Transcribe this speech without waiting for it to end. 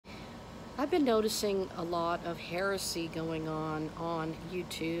I've been noticing a lot of heresy going on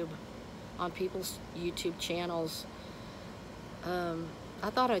YouTube, on people's YouTube channels. I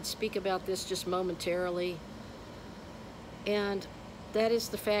thought I'd speak about this just momentarily, and that is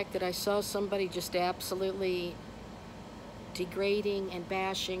the fact that I saw somebody just absolutely degrading and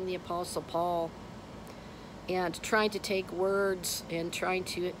bashing the Apostle Paul and trying to take words and trying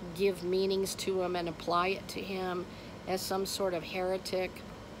to give meanings to him and apply it to him as some sort of heretic.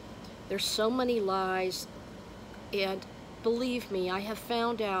 There's so many lies, and believe me, I have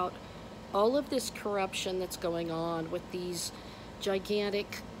found out all of this corruption that's going on with these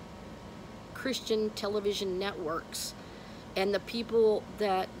gigantic Christian television networks and the people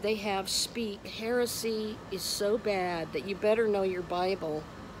that they have speak. Heresy is so bad that you better know your Bible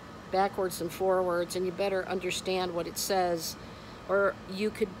backwards and forwards, and you better understand what it says, or you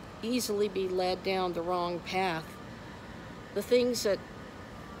could easily be led down the wrong path. The things that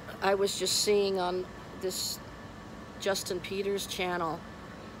I was just seeing on this Justin Peters channel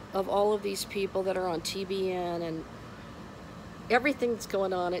of all of these people that are on TBN and everything that's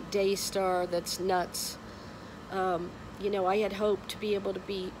going on at Daystar, that's nuts. You know, I had hoped to be able to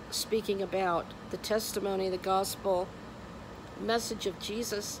be speaking about the testimony, the gospel message of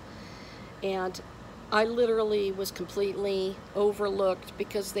Jesus, and I literally was completely overlooked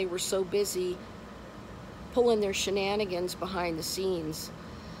because they were so busy pulling their shenanigans behind the scenes.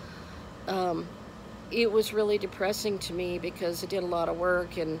 It was really depressing to me because I did a lot of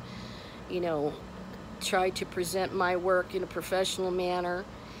work and, you know, tried to present my work in a professional manner,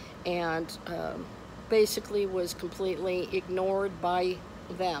 and basically was completely ignored by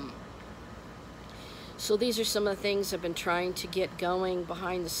them. So these are some of the things I've been trying to get going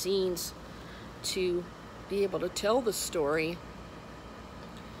behind the scenes to be able to tell the story.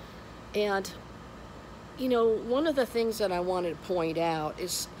 And, you know, one of the things that I wanted to point out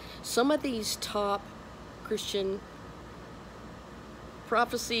is some of these top Christian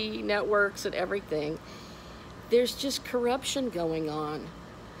prophecy networks and everything, there's just corruption going on.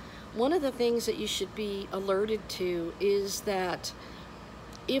 One of the things that you should be alerted to is that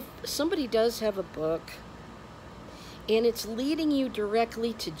if somebody does have a book and it's leading you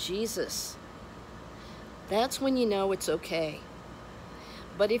directly to Jesus, that's when you know it's okay.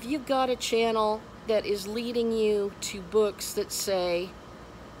 But if you've got a channel that is leading you to books that say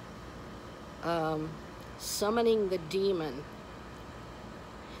summoning the demon,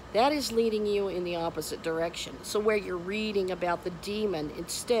 that is leading you in the opposite direction. So where you're reading about the demon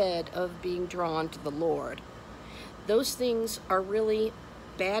instead of being drawn to the Lord. Those things are really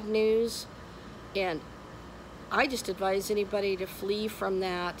bad news, and I just advise anybody to flee from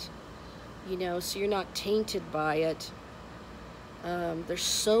that, you know, so you're not tainted by it. There's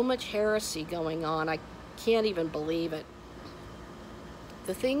so much heresy going on, I can't even believe it.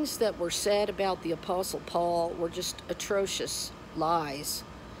 The things that were said about the Apostle Paul were just atrocious lies.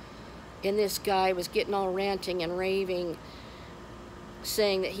 And this guy was getting all ranting and raving,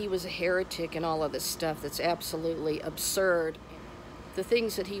 saying that he was a heretic and all of this stuff that's absolutely absurd. The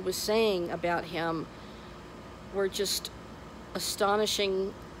things that he was saying about him were just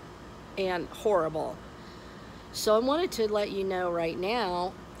astonishing and horrible. So I wanted to let you know right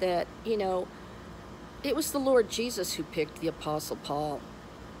now that, you know, it was the Lord Jesus who picked the Apostle Paul.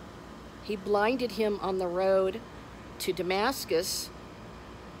 He blinded him on the road to Damascus,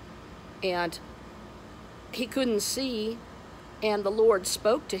 and he couldn't see, and the Lord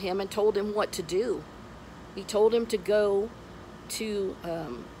spoke to him and told him what to do. He told him to go to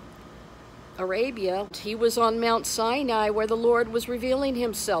Arabia. He was on Mount Sinai where the Lord was revealing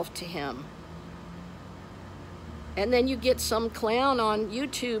himself to him. And then you get some clown on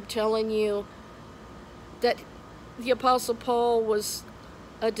YouTube telling you that the Apostle Paul was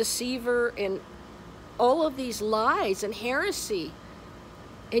a deceiver and all of these lies and heresy.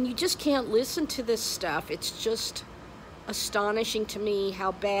 And you just can't listen to this stuff. It's just astonishing to me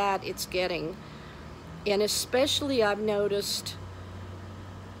how bad it's getting. And especially I've noticed,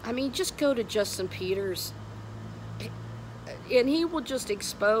 I mean, just go to Justin Peters, and he will just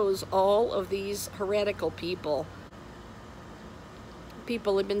expose all of these heretical people.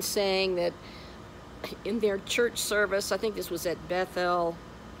 People have been saying that in their church service, I think this was at Bethel,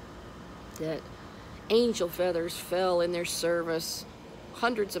 that angel feathers fell in their service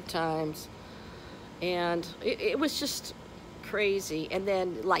hundreds of times, and it was just crazy. And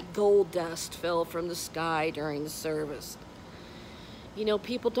then like gold dust fell from the sky during the service. You know,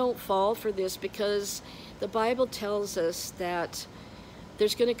 people don't fall for this because the Bible tells us that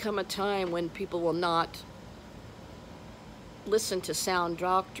there's going to come a time when people will not listen to sound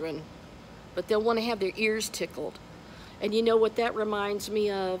doctrine, but they'll want to have their ears tickled. And you know what that reminds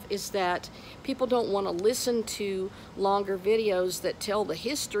me of is that people don't want to listen to longer videos that tell the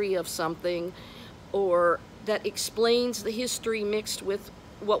history of something, or that explains the history mixed with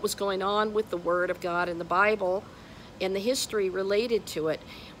what was going on with the Word of God in the Bible and the history related to it.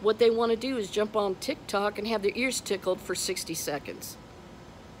 What they want to do is jump on TikTok and have their ears tickled for 60 seconds.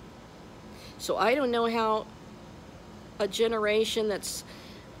 So I don't know how a generation that's,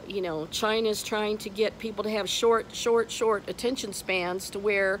 you know, China's trying to get people to have short attention spans to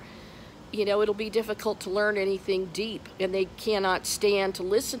where, you know, it'll be difficult to learn anything deep, and they cannot stand to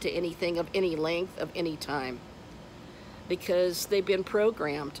listen to anything of any length of any time because they've been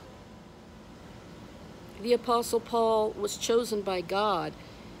programmed. The Apostle Paul was chosen by God.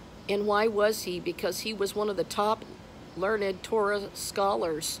 And why was he? Because he was one of the top learned Torah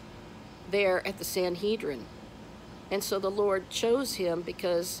scholars there at the Sanhedrin. And so the Lord chose him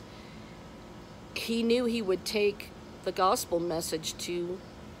because he knew he would take the gospel message to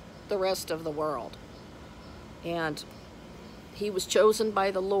the rest of the world. And he was chosen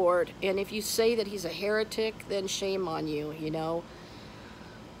by the Lord. And if you say that he's a heretic, then shame on you, you know.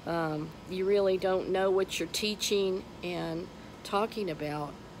 You really don't know what you're teaching and talking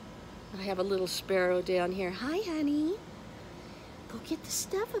about. I have a little sparrow down here. Hi, honey. Go get the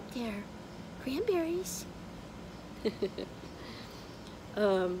stuff up there. Cranberries.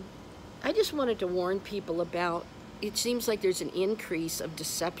 I just wanted to warn people about, it seems like there's an increase of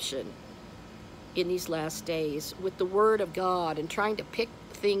deception in these last days with the Word of God, and trying to pick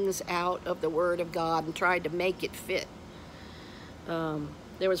things out of the Word of God and trying to make it fit.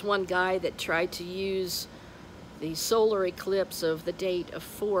 There was one guy that tried to use the solar eclipse of the date of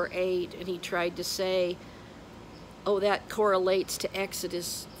 4/8, and he tried to say, oh, that correlates to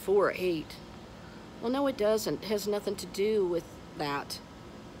Exodus 4:8. Well, no, it doesn't. It has nothing to do with that.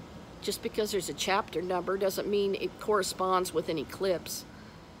 Just because there's a chapter number doesn't mean it corresponds with an eclipse.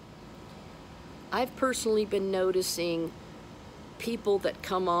 I've personally been noticing people that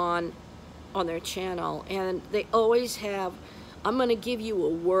come on their channel, and they always have, I'm going to give you a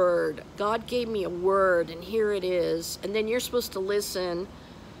word. God gave me a word, and here it is. And then you're supposed to listen,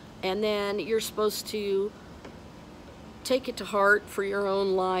 and then you're supposed to take it to heart for your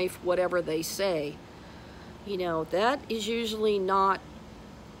own life, whatever they say. You know, that is usually not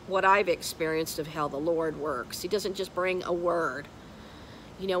what I've experienced of how the Lord works. He doesn't just bring a word.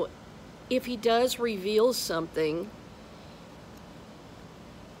 You know, if he does reveal something,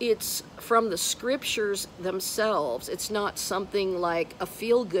 it's from the scriptures themselves. It's not something like a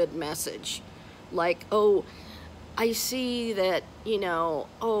feel-good message. Like, oh, I see that, you know,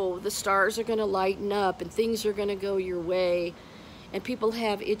 oh, the stars are going to lighten up and things are going to go your way. And people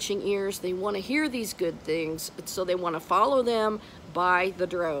have itching ears. They want to hear these good things, so they want to follow them by the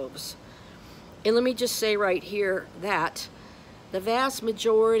droves. And let me just say right here that the vast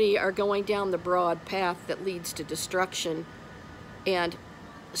majority are going down the broad path that leads to destruction. And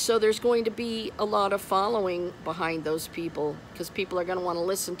so there's going to be a lot of following behind those people, because people are going to want to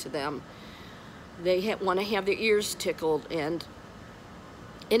listen to them. They want to have their ears tickled, and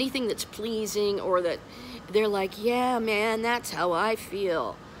anything that's pleasing, or that they're like, yeah, man, that's how I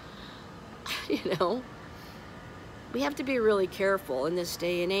feel. You know, we have to be really careful in this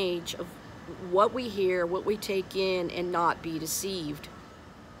day and age of what we hear, what we take in, and not be deceived.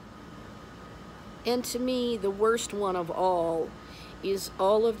 And to me, the worst one of all is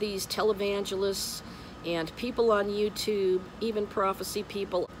all of these televangelists and people on YouTube, even prophecy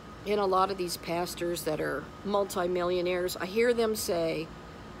people, and a lot of these pastors that are multimillionaires. I hear them say,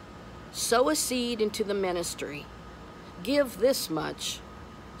 sow a seed into the ministry. Give this much.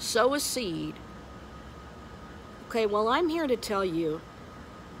 Sow a seed. Okay, well, I'm here to tell you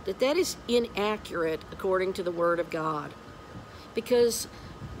that that is inaccurate according to the Word of God. Because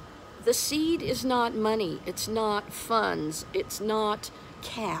the seed is not money. It's not funds. It's not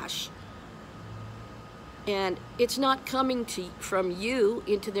cash. And it's not coming from you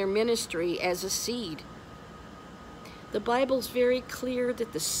into their ministry as a seed. The Bible's very clear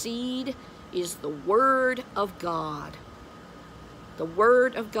that the seed is the Word of God. The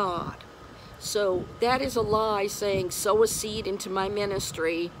Word of God. So that is a lie saying, sow a seed into my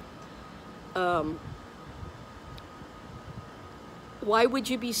ministry. Why would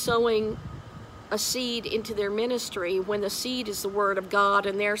you be sowing a seed into their ministry when the seed is the Word of God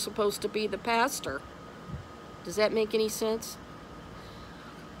and they're supposed to be the pastor? Does that make any sense?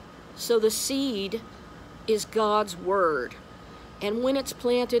 So the seed is God's Word. And when it's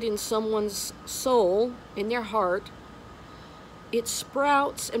planted in someone's soul, in their heart, it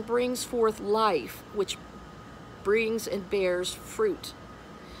sprouts and brings forth life, which brings and bears fruit.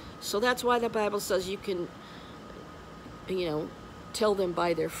 So that's why the Bible says you can you know, tell them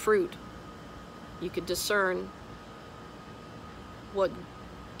by their fruit. You could discern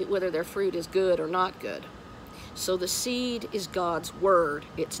whether their fruit is good or not good. So the seed is God's word.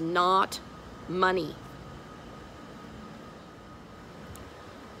 It's not money.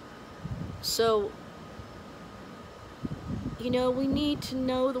 So, you know, we need to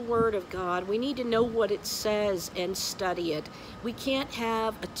know the Word of God. We need to know what it says and study it. We can't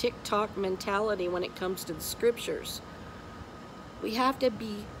have a TikTok mentality when it comes to the Scriptures. We have to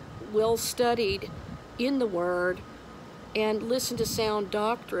be well studied in the Word and listen to sound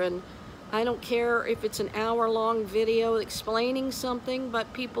doctrine. I don't care if it's an hour-long video explaining something,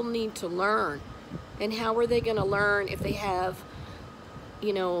 but people need to learn. And how are they going to learn if they have,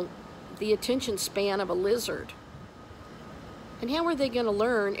 you know, the attention span of a lizard? And how are they going to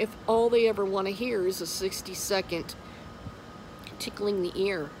learn if all they ever want to hear is a 60-second tickling the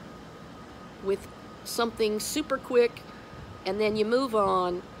ear with something super quick, and then you move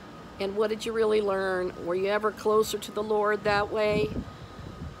on, and what did you really learn? Were you ever closer to the Lord that way?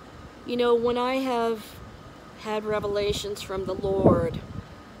 You know, when I have had revelations from the Lord,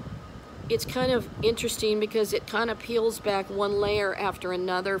 it's kind of interesting because it kind of peels back one layer after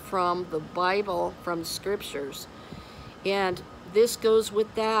another from the Bible, from the Scriptures. And this goes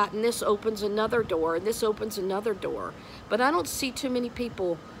with that, and this opens another door, and this opens another door. But I don't see too many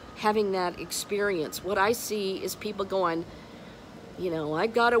people having that experience. What I see is people going, you know, I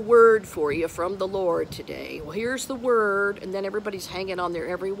got a word for you from the Lord today. Well, here's the word, and then everybody's hanging on their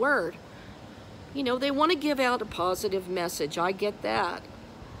every word. You know, they want to give out a positive message. I get that.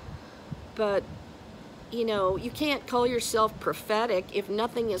 But, you know, you can't call yourself prophetic if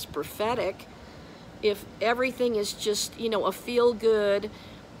nothing is prophetic. If everything is just, you know, a feel-good,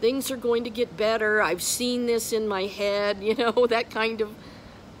 things are going to get better, I've seen this in my head, you know, that kind of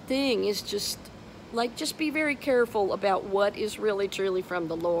thing is just, like, just be very careful about what is really, truly from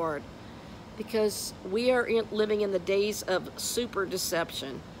the Lord. Because we are living in the days of super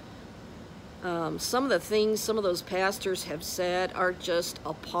deception. Some of the things some of those pastors have said are just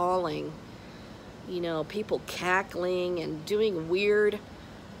appalling. You know, people cackling and doing weird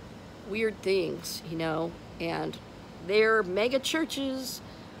things, you know, and they're mega churches,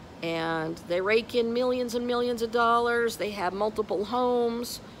 and they rake in millions and millions of dollars. They have multiple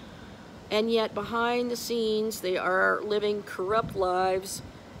homes, and yet behind the scenes they are living corrupt lives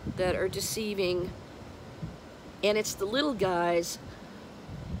that are deceiving. And it's the little guys,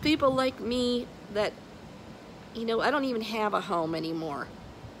 people like me, that, you know, I don't even have a home anymore,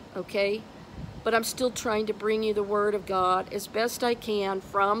 okay? But I'm still trying to bring you the Word of God as best I can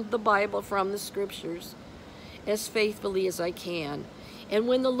from the Bible, from the Scriptures, as faithfully as I can. And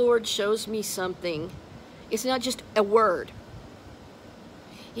when the Lord shows me something, it's not just a word.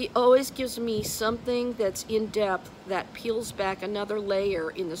 He always gives me something that's in depth, that peels back another layer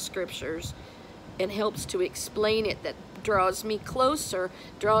in the Scriptures and helps to explain it, that draws me closer,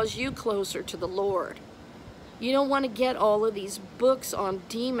 draws you closer to the Lord. You don't want to get all of these books on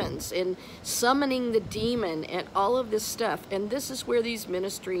demons and summoning the demon and all of this stuff. And this is where these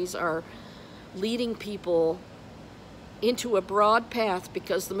ministries are leading people into a broad path,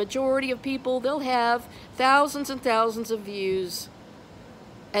 because the majority of people, they'll have thousands and thousands of views.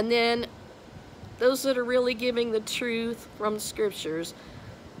 And then those that are really giving the truth from the Scriptures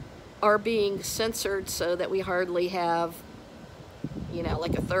are being censored so that we hardly have, you know,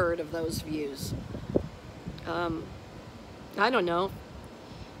 like a third of those views. I don't know.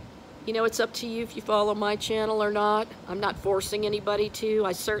 You know, it's up to you if you follow my channel or not. I'm not forcing anybody to.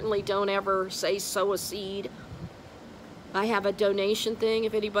 I certainly don't ever say sow a seed. I have a donation thing.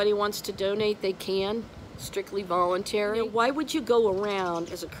 If anybody wants to donate, they can. Strictly voluntary. You know, why would you go around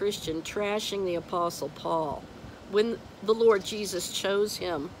as a Christian trashing the Apostle Paul when the Lord Jesus chose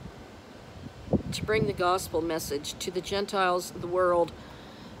him to bring the gospel message to the Gentiles of the world?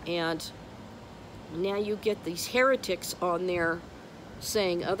 And now you get these heretics on there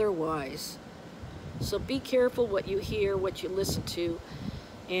saying otherwise. So be careful what you hear, what you listen to.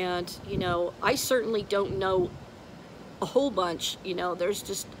 And, you know, I certainly don't know a whole bunch. You know, there's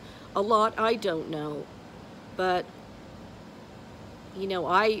just a lot I don't know. But, you know,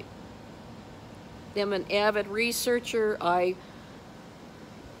 I am an avid researcher. I,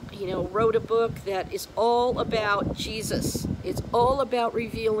 you know, wrote a book that is all about Jesus. It's all about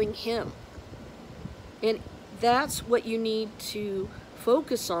revealing him. And that's what you need to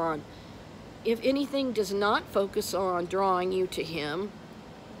focus on. If anything does not focus on drawing you to him,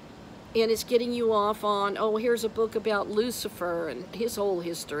 and it's getting you off on, oh, here's a book about Lucifer and his whole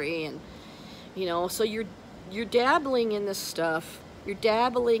history, and, you know, so you're dabbling in this stuff, You're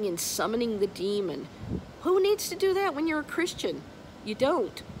dabbling in summoning the demon. Who needs to do that when you're a Christian? You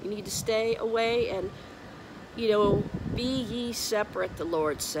don't. You need to stay away and, you know, be ye separate, the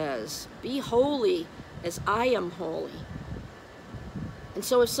Lord says. Be holy as I am holy. And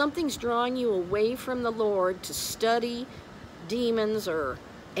so if something's drawing you away from the Lord to study demons or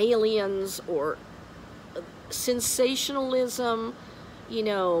aliens or sensationalism, you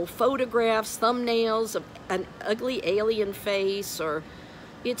know, photographs, thumbnails of an ugly alien face, or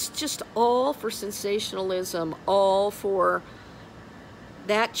it's just all for sensationalism, all for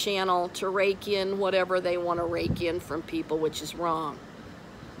that channel to rake in whatever they want to rake in from people, which is wrong.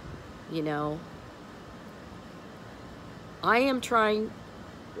 You know, I am trying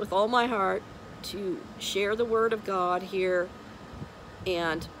with all my heart to share the word of God here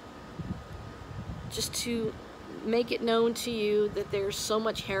and just to make it known to you that there's so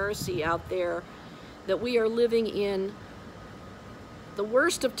much heresy out there, that we are living in the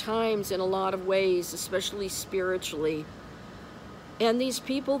worst of times in a lot of ways, especially spiritually. And these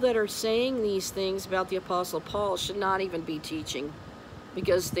people that are saying these things about the Apostle Paul should not even be teaching,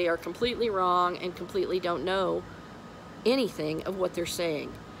 because they are completely wrong and completely don't know anything of what they're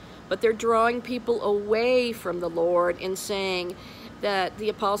saying. But they're drawing people away from the Lord and saying that the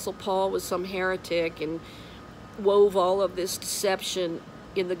Apostle Paul was some heretic and wove all of this deception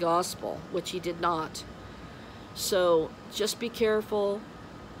in the gospel, which he did not. So just be careful.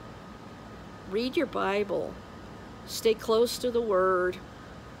 Read your Bible. Stay close to the Word.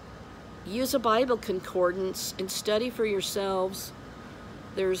 Use a Bible concordance and study for yourselves.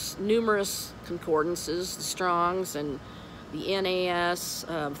 There's numerous concordances, the Strong's and the NAS,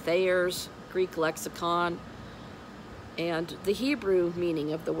 Thayer's Greek lexicon, and the Hebrew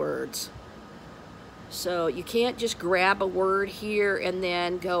meaning of the words. So you can't just grab a word here and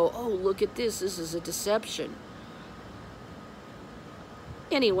then go, oh, look at this is a deception.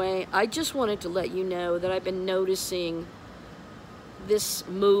 Anyway, I just wanted to let you know that I've been noticing this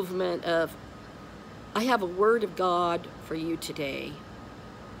movement of, I have a word of God for you today.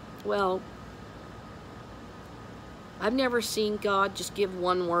 Well, I've never seen God just give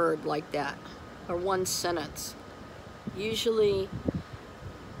one word like that, or one sentence. Usually,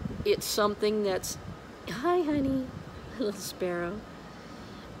 it's something that's, hi honey, little sparrow.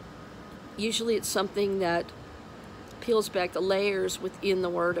 Usually it's something that peels back the layers within the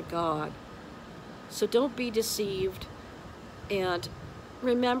Word of God. So don't be deceived, and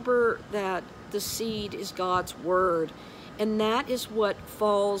remember that the seed is God's Word, and that is what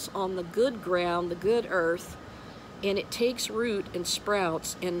falls on the good ground, the good earth, and it takes root and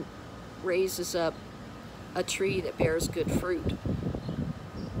sprouts and raises up a tree that bears good fruit.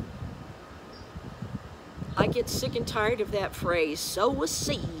 I get sick and tired of that phrase, sow a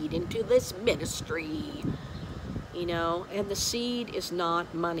seed into this ministry. You know, and the seed is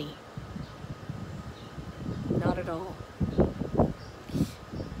not money. Not at all.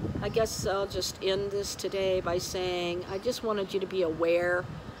 I guess I'll just end this today by saying I just wanted you to be aware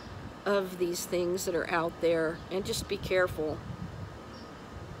of these things that are out there, and just be careful.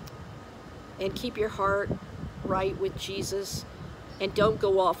 And keep your heart right with Jesus, and don't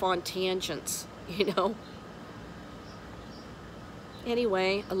go off on tangents, you know.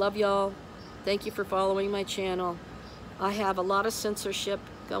 Anyway, I love y'all. Thank you for following my channel. I have a lot of censorship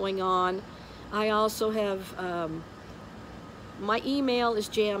going on. I also have, my email is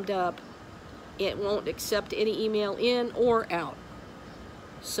jammed up. It won't accept any email in or out.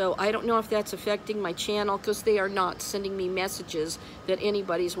 So I don't know if that's affecting my channel, because they are not sending me messages that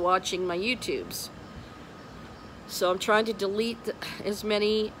anybody's watching my YouTubes. So I'm trying to delete as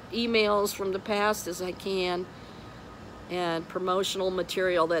many emails from the past as I can, and promotional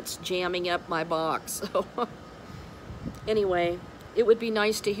material that's jamming up my box. So anyway, it would be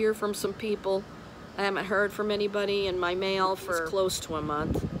nice to hear from some people. I haven't heard from anybody in my mail for close to a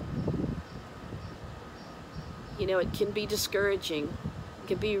month. You know, it can be discouraging. It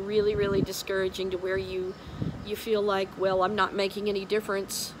can be really, really discouraging, to where you feel like, well, I'm not making any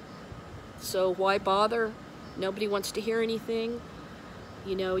difference, so why bother? Nobody wants to hear anything.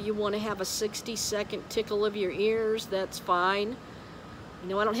 You know, you want to have a 60-second tickle of your ears, that's fine. You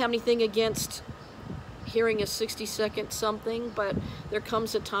know, I don't have anything against hearing a 60-second something, but there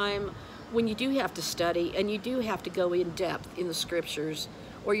comes a time when you do have to study, and you do have to go in depth in the scriptures,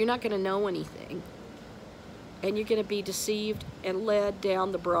 or you're not going to know anything. And you're going to be deceived and led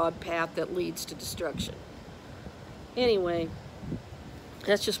down the broad path that leads to destruction. Anyway,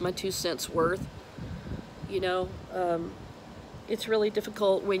 that's just my 2 cents worth. You know, it's really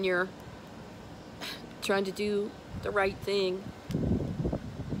difficult when you're trying to do the right thing,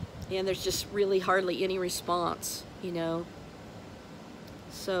 and there's just really hardly any response, you know.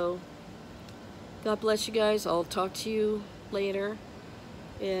 So, God bless you guys. I'll talk to you later.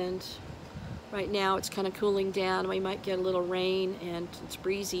 And right now it's kind of cooling down. We might get a little rain and it's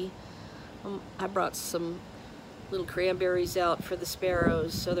breezy. I brought some little cranberries out for the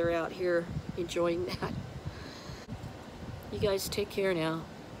sparrows, so they're out here enjoying that. You guys take care now.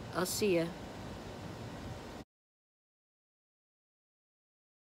 I'll see ya.